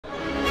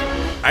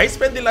I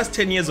spent the last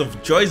 10 years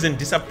of joys and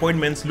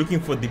disappointments looking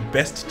for the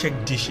best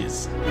Czech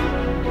dishes.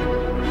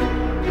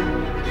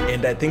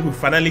 And I think we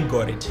finally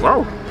got it.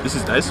 Wow, this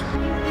is nice.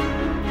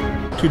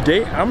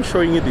 Today I'm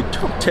showing you the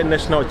top 10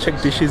 national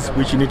Czech dishes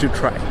which you need to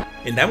try.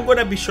 And I'm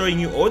gonna be showing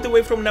you all the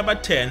way from number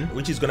 10,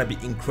 which is gonna be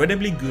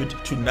incredibly good,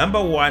 to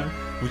number 1,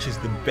 which is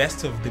the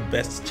best of the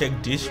best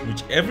Czech dish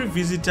which every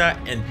visitor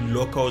and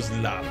locals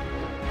love.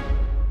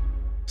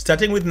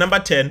 Starting with number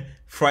 10,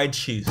 fried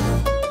cheese.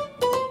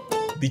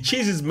 The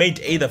cheese is made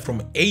either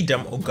from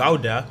Edam or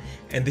Gouda,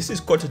 and this is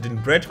coated in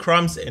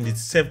breadcrumbs and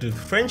it's served with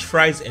French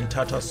fries and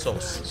tartar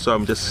sauce. So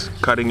I'm just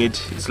cutting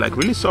it. It's like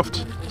really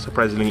soft,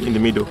 surprisingly, in the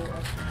middle.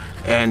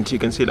 And you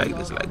can see like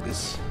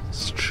this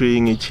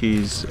stringy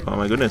cheese. Oh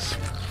my goodness.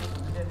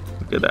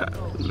 Look at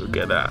that. Look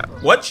at that.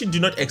 What you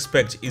do not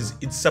expect is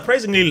it's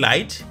surprisingly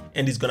light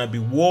and it's gonna be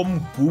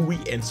warm, gooey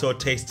and so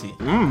tasty.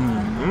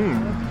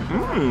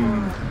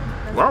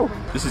 Wow,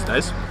 this is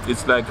nice.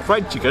 It's like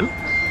fried chicken,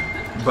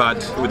 but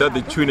without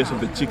the chewiness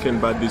of the chicken,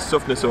 but the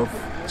softness of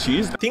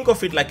cheese. Think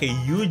of it like a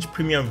huge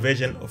premium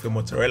version of a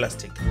mozzarella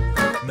stick.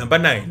 Number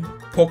 9,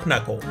 pork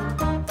knuckle.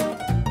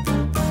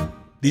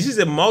 This is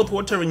a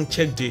mouth-watering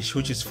Czech dish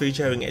which is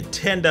featuring a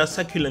tender,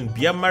 succulent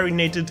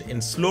beer-marinated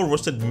and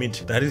slow-roasted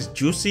meat that is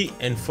juicy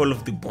and full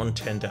of the bone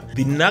tender.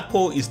 The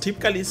knuckle is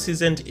typically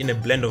seasoned in a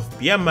blend of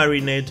beer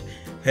marinade,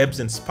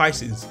 herbs and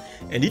spices,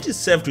 and it is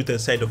served with a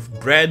side of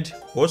bread,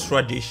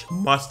 horseradish,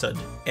 mustard.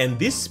 And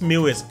this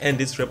meal has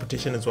earned its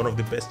reputation as one of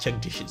the best Czech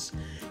dishes.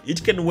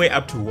 It can weigh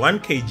up to 1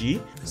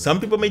 kg. Some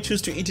people may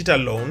choose to eat it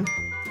alone,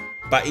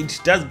 but it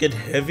does get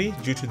heavy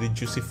due to the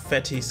juicy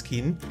fatty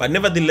skin, but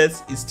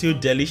nevertheless it's still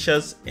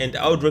delicious and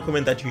I would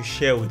recommend that you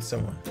share with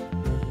someone.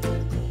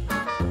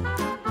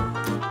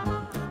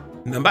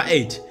 Number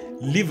 8,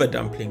 liver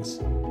dumplings.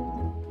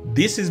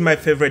 This is my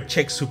favorite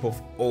Czech soup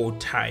of all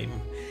time,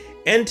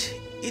 and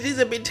it is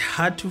a bit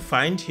hard to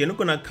find. You're not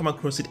gonna come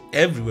across it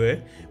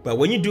everywhere, but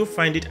when you do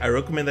find it, I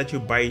recommend that you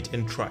buy it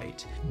and try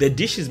it. The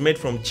dish is made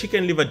from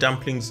chicken liver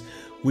dumplings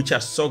which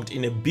are soaked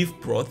in a beef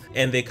broth,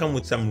 and they come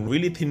with some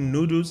really thin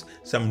noodles,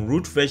 some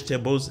root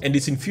vegetables, and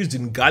it's infused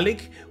in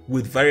garlic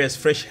with various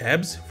fresh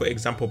herbs, for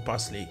example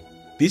parsley.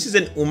 This is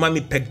an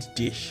umami packed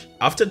dish.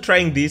 After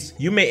trying this,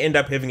 you may end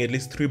up having at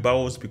least 3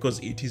 bowls because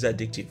it is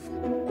addictive.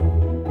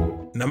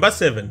 Number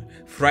 7,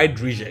 fried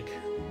rýžek.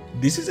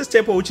 This is a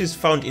staple which is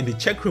found in the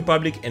Czech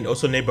Republic and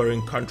also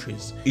neighboring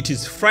countries. It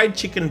is fried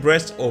chicken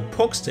breast or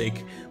pork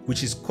steak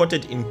which is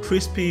coated in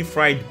crispy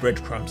fried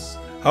breadcrumbs.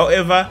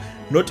 However,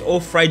 not all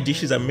fried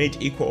dishes are made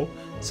equal.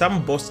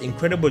 Some boast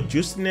incredible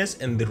juiciness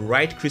and the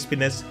right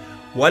crispiness,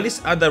 while in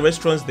other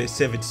restaurants they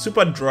serve it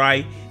super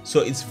dry, so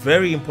it's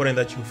very important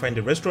that you find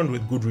a restaurant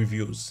with good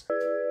reviews.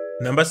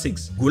 Number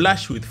 6,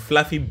 goulash with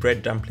fluffy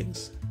bread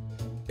dumplings.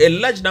 A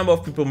large number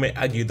of people may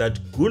argue that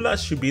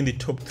goulash should be in the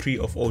top 3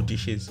 of all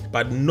dishes,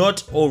 but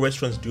not all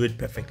restaurants do it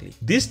perfectly.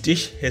 This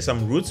dish has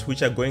some roots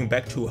which are going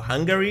back to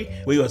Hungary,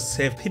 where you are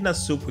served thinner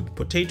soup with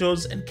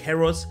potatoes and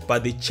carrots,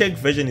 but the Czech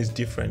version is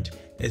different,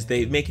 as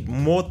they make it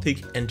more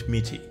thick and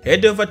meaty.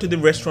 Head over to the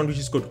restaurant which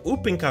is called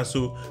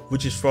Upinkasu,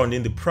 which is found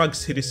in the Prague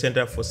city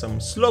center, for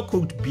some slow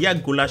cooked beer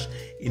goulash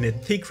in a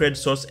thick red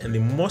sauce and the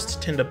most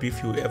tender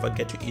beef you will ever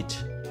get to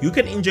eat. You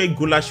can enjoy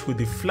goulash with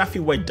the fluffy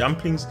white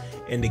dumplings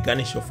and a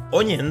garnish of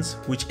onions,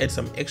 which adds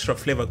some extra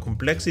flavor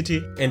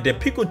complexity, and the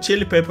pickled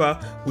chili pepper,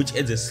 which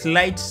adds a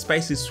slight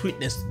spicy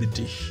sweetness to the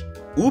dish.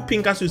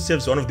 Upinkasu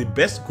serves one of the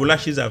best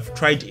goulashes I've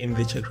tried in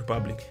the Czech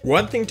Republic.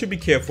 One thing to be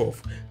careful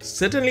of,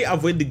 certainly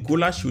avoid the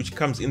goulash which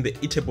comes in the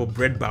eatable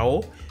bread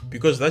bowl,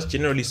 because that's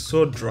generally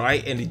so dry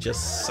and it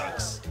just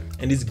sucks.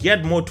 And it's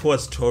geared more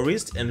towards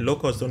tourists and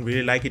locals don't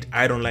really like it.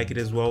 I don't like it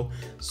as well,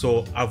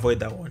 so avoid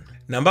that one.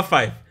 Number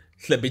 5,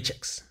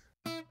 chlebíček.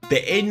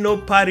 There ain't no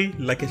party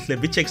like a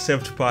chlebíček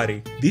served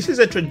party. This is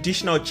a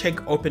traditional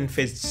Czech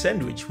open-faced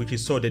sandwich which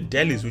is sold at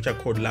delis which are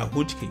called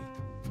lahůdky.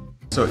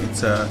 So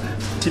it's a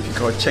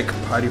typical Czech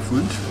party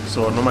food.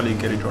 So normally you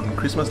get it on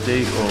Christmas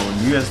Day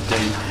or New Year's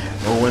Day,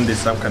 or when there's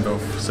some kind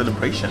of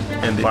celebration,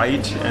 and they buy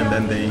it and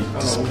then they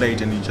display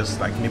it and you just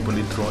like nibble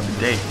it throughout the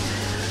day.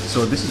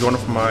 So this is one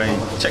of my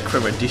Czech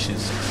favorite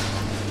dishes.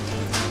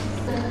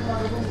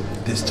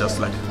 This just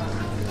like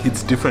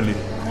hits differently.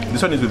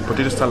 This one is with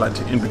potato salad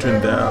in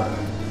between the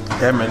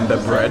ham and the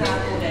bread.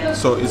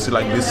 So it's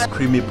like this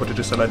creamy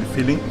potato salad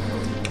filling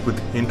with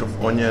a hint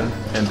of onion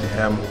and the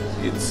ham.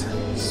 It's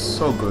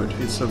so good,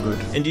 it's so good.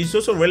 And it's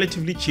also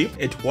relatively cheap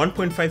at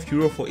 1.5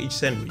 euro for each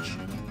sandwich.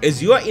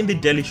 As you are in the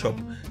deli shop,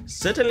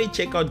 certainly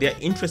check out their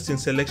interesting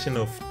selection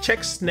of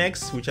Czech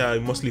snacks which are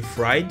mostly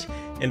fried,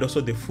 and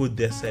also the food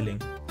they're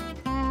selling.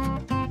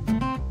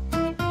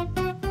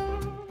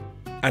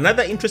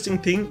 Another interesting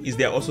thing is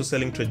they are also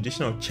selling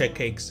traditional Czech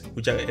cakes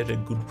which are at a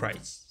good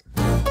price.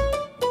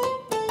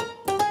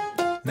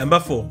 Number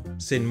 4,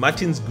 St.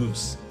 Martin's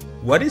goose.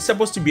 What is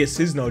supposed to be a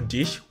seasonal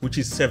dish, which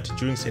is served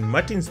during St.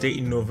 Martin's Day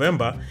in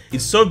November,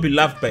 is so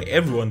beloved by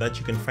everyone that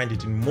you can find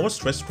it in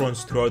most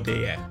restaurants throughout the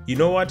year. You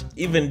know what?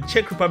 Even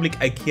Czech Republic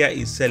IKEA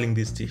is selling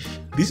this dish.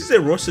 This is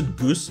a roasted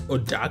goose or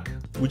duck,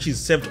 which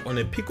is served on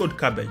a pickled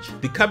cabbage.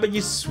 The cabbage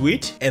is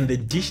sweet and the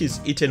dish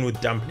is eaten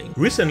with dumpling.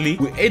 Recently,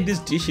 we ate this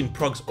dish in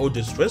Prague's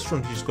oldest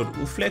restaurant, which is called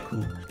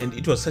Ufleku, and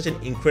it was such an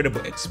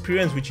incredible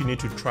experience which you need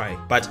to try.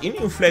 But in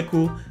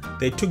Ufleku,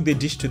 they took the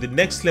dish to the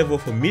next level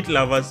for meat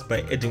lovers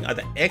by adding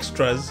other extras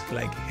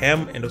like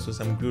ham and also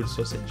some grilled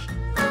sausage.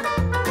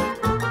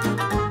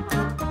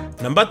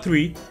 Number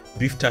 3,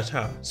 beef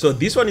tartare. So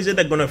this one is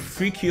either gonna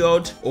freak you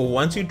out or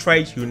once you try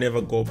it, you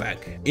never go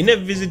back. In a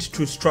visit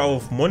to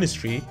Straov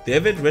Monastery, they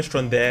have a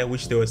restaurant there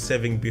which they were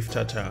serving beef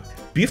tartare.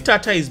 Beef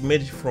tartare is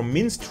made from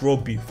minced raw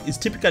beef. It's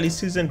typically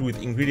seasoned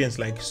with ingredients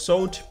like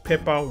salt,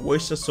 pepper,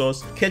 oyster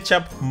sauce,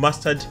 ketchup,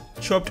 mustard,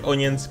 chopped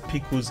onions,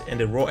 pickles,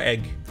 and a raw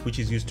egg, which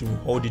is used to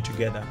hold it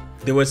together.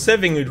 They were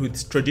serving it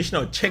with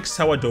traditional Czech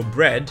sourdough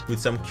bread with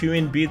some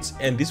cumin bits,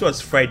 and this was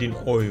fried in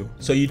oil.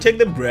 So you take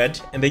the bread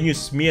and then you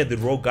smear the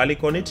raw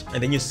garlic on it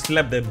and then you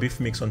slap the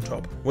beef mix on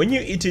top. When you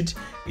eat it,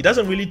 it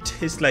doesn't really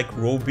taste like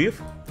raw beef,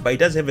 but it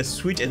does have a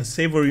sweet and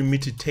savory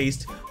meaty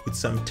taste with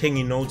some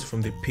tangy notes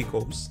from the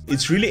pickles.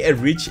 It's really a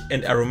rich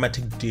and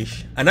aromatic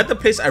dish. Another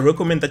place I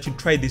recommend that you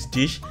try this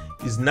dish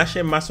is Nash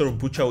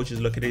Butcher, which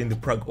is located in the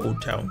Prague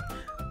Old Town.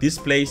 This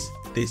place,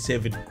 they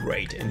serve it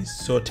great and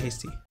it's so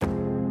tasty.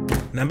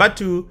 Number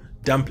 2,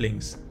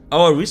 dumplings.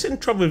 Our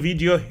recent travel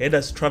video had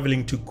us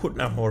traveling to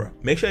Kutna Hora.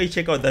 Make sure you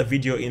check out that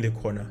video in the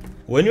corner.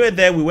 When we were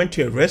there, we went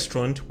to a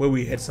restaurant where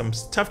we had some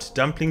stuffed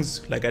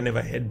dumplings like I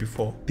never had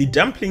before. The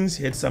dumplings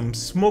had some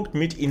smoked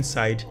meat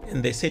inside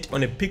and they sat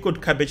on a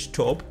pickled cabbage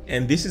top,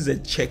 and this is a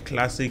Czech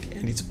classic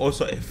and it's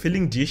also a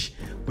filling dish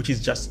which is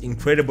just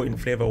incredible in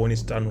flavor when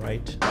it's done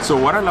right. So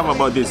what I love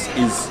about this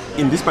is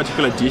in this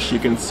particular dish you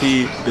can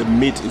see the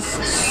meat is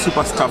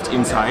super stuffed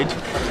inside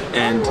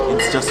and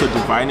it's just so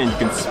divine, and you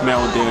can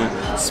smell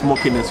the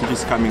smokiness which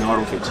is coming out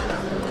of it.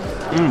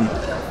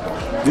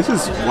 This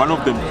is one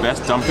of the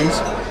best dumplings,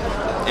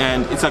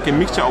 and it's like a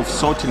mixture of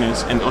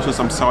saltiness and also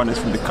some sourness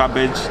from the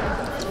cabbage.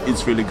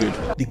 It's really good.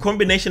 The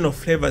combination of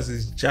flavors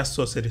is just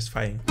so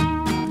satisfying.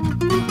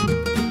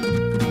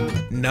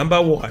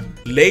 Number 1,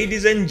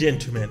 ladies and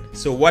gentlemen,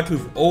 so what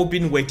we've all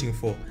been waiting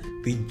for,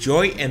 the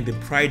joy and the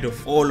pride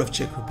of all of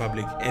Czech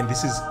Republic, and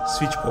this is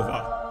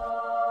svíčková.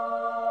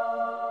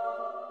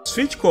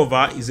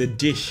 Svíčková is a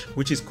dish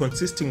which is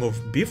consisting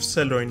of beef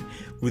sirloin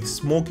with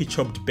smoky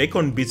chopped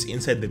bacon bits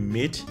inside the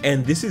meat,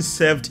 and this is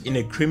served in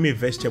a creamy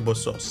vegetable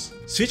sauce.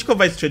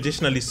 Svíčková is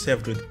traditionally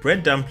served with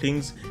bread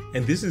dumplings,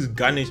 and this is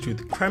garnished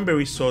with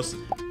cranberry sauce,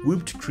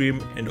 whipped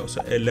cream, and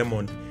also a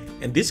lemon.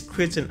 And this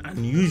creates an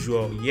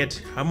unusual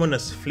yet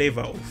harmonious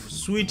flavor of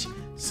sweet,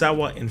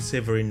 sour, and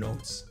savory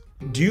notes.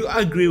 Do you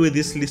agree with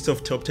this list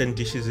of top 10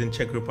 dishes in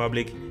Czech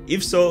Republic?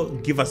 If so,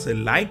 give us a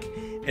like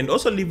and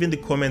also leave in the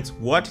comments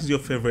what is your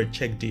favorite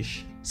Czech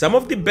dish. Some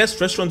of the best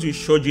restaurants we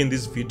showed you in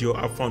this video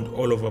are found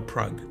all over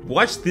Prague.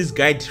 Watch this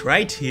guide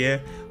right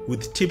here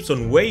with tips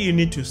on where you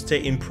need to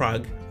stay in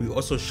Prague. We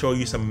also show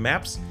you some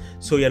maps,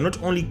 so you're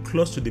not only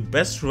close to the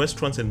best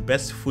restaurants and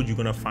best food you're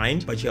gonna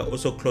find, but you're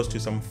also close to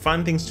some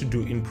fun things to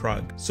do in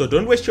Prague. So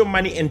don't waste your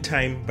money and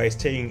time by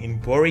staying in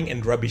boring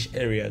and rubbish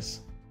areas.